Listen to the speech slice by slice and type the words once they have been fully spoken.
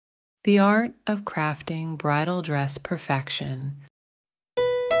The art of crafting bridal dress perfection.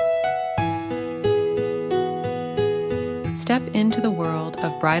 Step into the world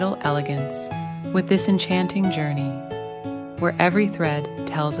of bridal elegance with this enchanting journey, where every thread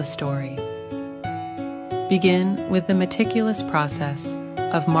tells a story. Begin with the meticulous process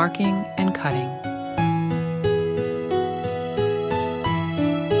of marking and cutting.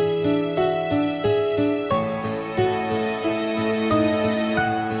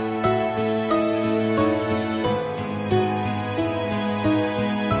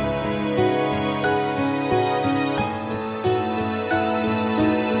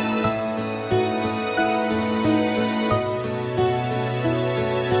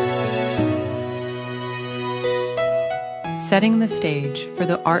 Setting the stage for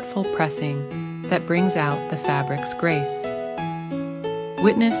the artful pressing that brings out the fabric's grace.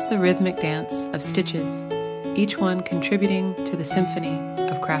 Witness the rhythmic dance of stitches, each one contributing to the symphony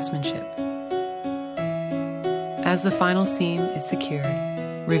of craftsmanship. As the final seam is secured,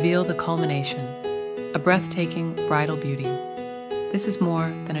 reveal the culmination, a breathtaking bridal beauty. This is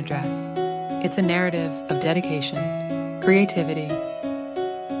more than a dress. It's a narrative of dedication, creativity,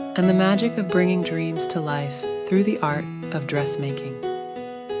 and the magic of bringing dreams to life through the art of dressmaking.